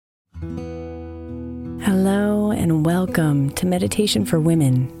Hello and welcome to Meditation for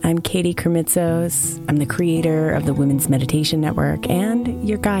Women. I'm Katie Kermitzos. I'm the creator of the Women's Meditation Network and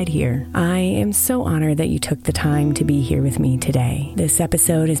your guide here. I am so honored that you took the time to be here with me today. This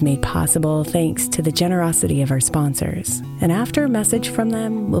episode is made possible thanks to the generosity of our sponsors. And after a message from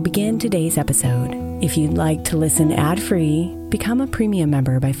them, we'll begin today's episode. If you'd like to listen ad-free, become a premium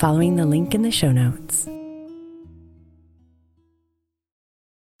member by following the link in the show notes.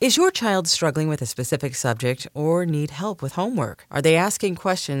 Is your child struggling with a specific subject or need help with homework? Are they asking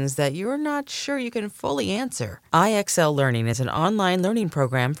questions that you're not sure you can fully answer? IXL Learning is an online learning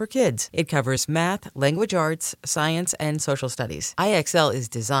program for kids. It covers math, language arts, science, and social studies. IXL is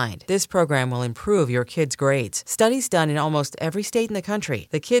designed. This program will improve your kids' grades. Studies done in almost every state in the country.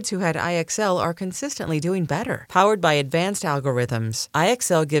 The kids who had IXL are consistently doing better. Powered by advanced algorithms,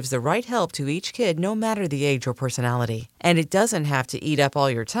 IXL gives the right help to each kid no matter the age or personality. And it doesn't have to eat up all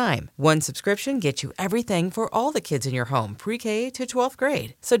your time. One subscription gets you everything for all the kids in your home, pre-K to 12th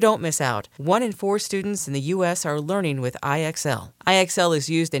grade. So don't miss out. 1 in 4 students in the U.S. are learning with IXL. IXL is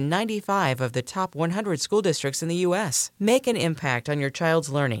used in 95 of the top 100 school districts in the U.S. Make an impact on your child's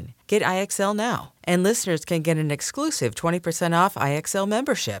learning. Get IXL now. And listeners can get an exclusive 20% off IXL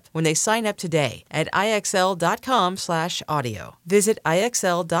membership when they sign up today at IXL.com/audio. Visit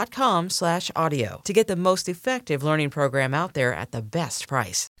IXL.com/audio to get the most effective learning program out there at the best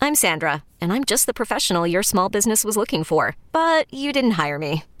price. I'm Sandra, and I'm just the professional your small business was looking for. But you didn't hire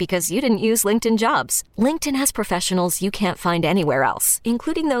me because you didn't use LinkedIn Jobs. LinkedIn has professionals you can't find anywhere else,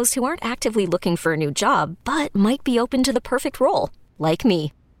 including those who aren't actively looking for a new job, but might be open to the perfect role, like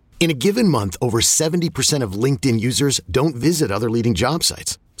me. In a given month, over 70% of LinkedIn users don't visit other leading job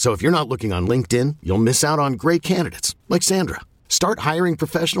sites. So if you're not looking on LinkedIn, you'll miss out on great candidates like Sandra. Start hiring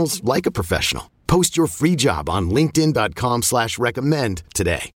professionals like a professional. Post your free job on linkedin.com/recommend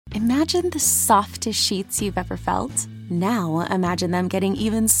today. Imagine the softest sheets you've ever felt. Now imagine them getting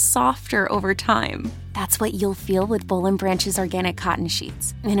even softer over time. That's what you'll feel with Boll & Branch's organic cotton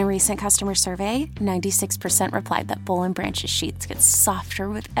sheets. In a recent customer survey, 96% replied that Boll & Branch's sheets get softer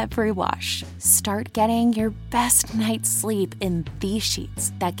with every wash. Start getting your best night's sleep in these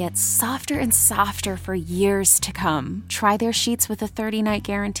sheets that get softer and softer for years to come. Try their sheets with a 30-night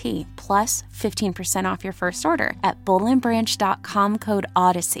guarantee, plus 15% off your first order at bollandbranch.com code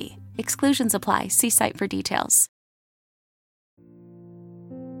Odyssey. Exclusions apply. See site for details.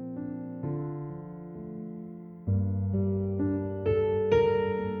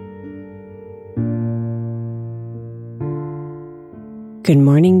 Good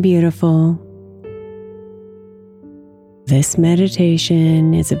morning, beautiful. This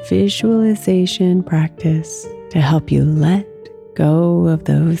meditation is a visualization practice to help you let go of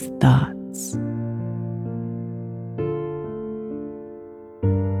those thoughts.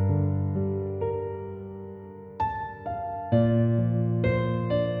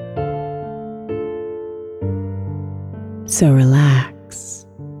 So relax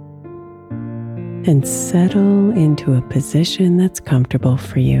and settle into a position that's comfortable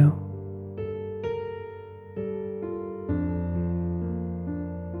for you.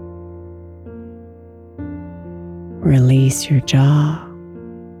 Release your jaw.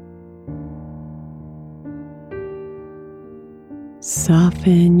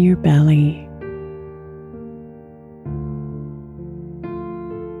 Soften your belly.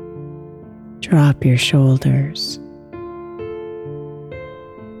 Drop your shoulders.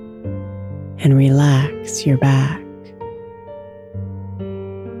 And relax your back.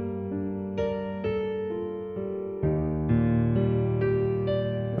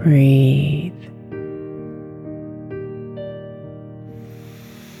 Breathe.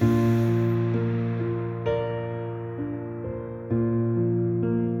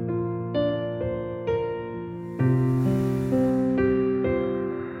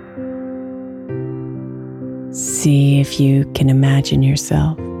 See if you can imagine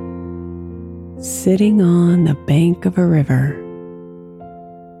yourself sitting on the bank of a river.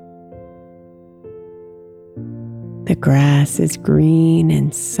 The grass is green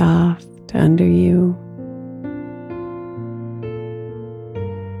and soft under you.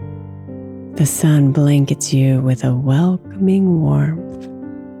 The sun blankets you with a welcoming warmth.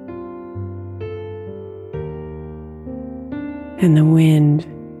 And the wind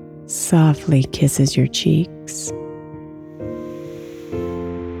softly kisses your cheeks.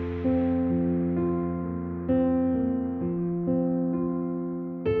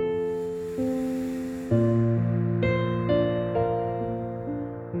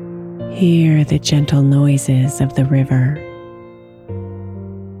 Hear the gentle noises of the river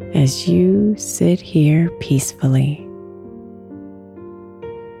as you sit here peacefully.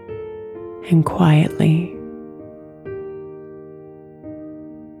 and quietly.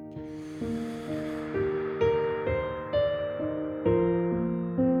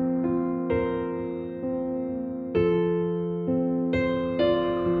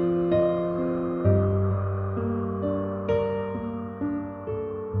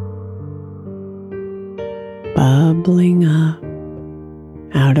 Bubbling up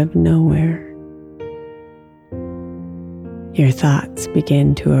out of nowhere, your thoughts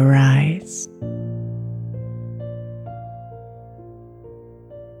begin to arise,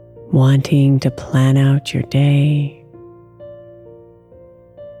 wanting to plan out your day,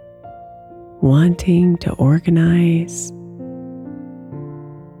 wanting to organize,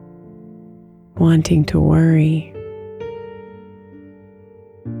 wanting to worry.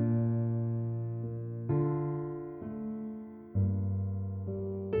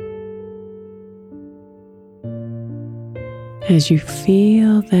 As you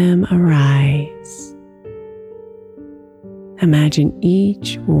feel them arise, imagine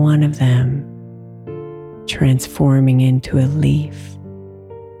each one of them transforming into a leaf,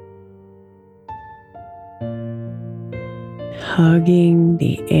 hugging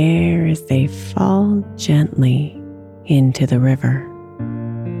the air as they fall gently into the river.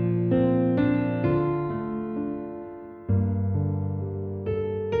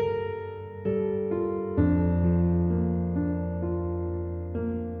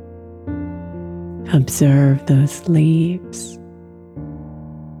 Observe those leaves,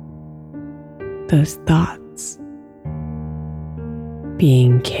 those thoughts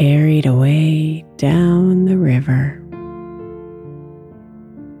being carried away down the river,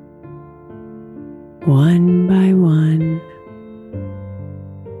 one by one,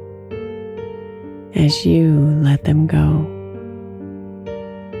 as you let them go,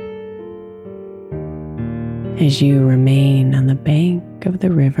 as you remain on the bank of the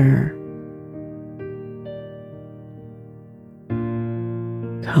river,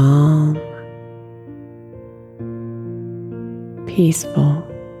 calm, peaceful,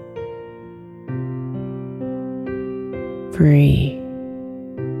 free.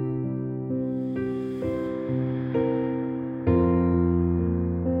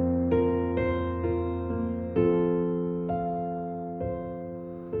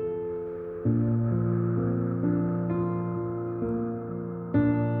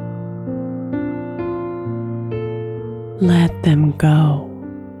 Let them go.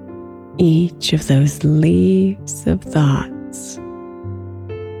 Each of those leaves of thoughts.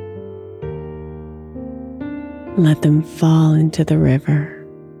 Let them fall into the river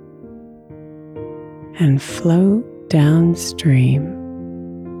and float downstream.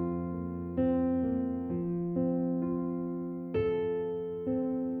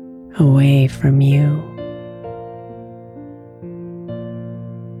 Away from you.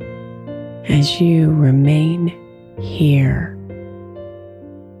 As you remain here.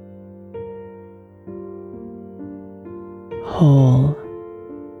 Whole,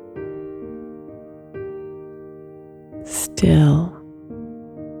 still,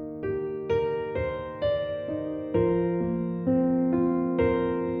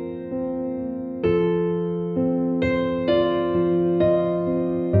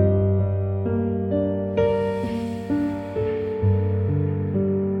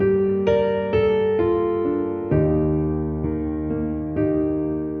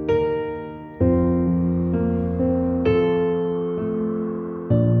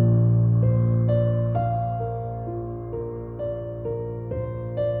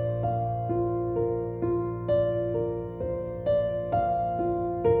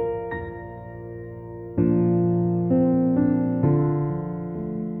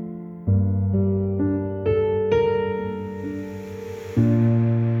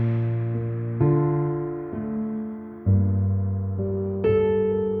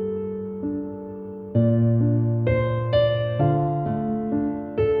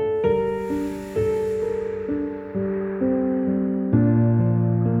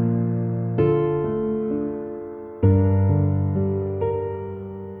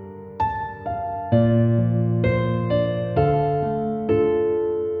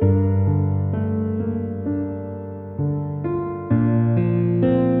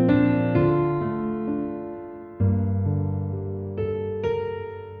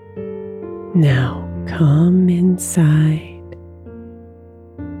 Now come inside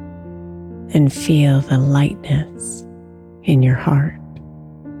and feel the lightness in your heart.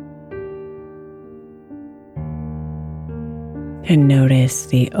 And notice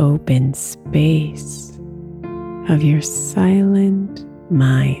the open space of your silent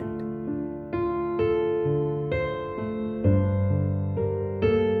mind.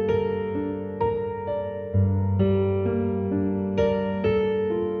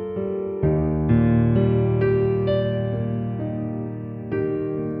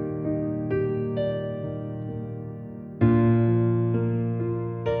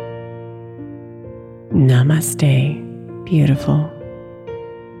 Namaste, beautiful.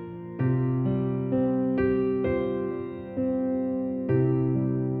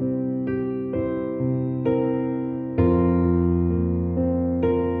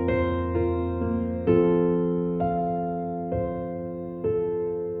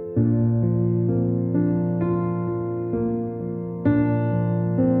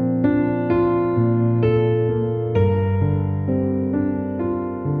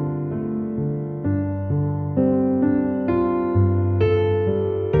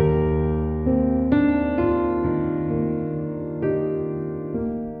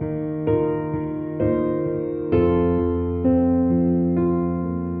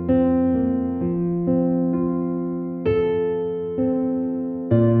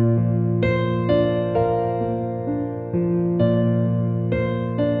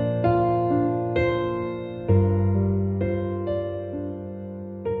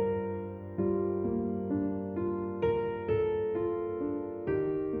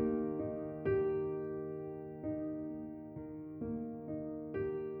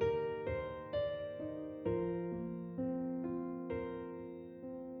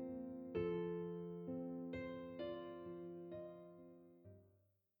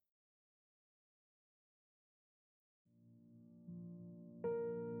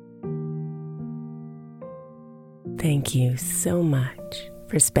 Thank you so much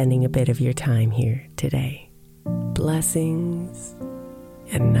for spending a bit of your time here today. Blessings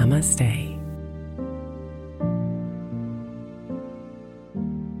and namaste.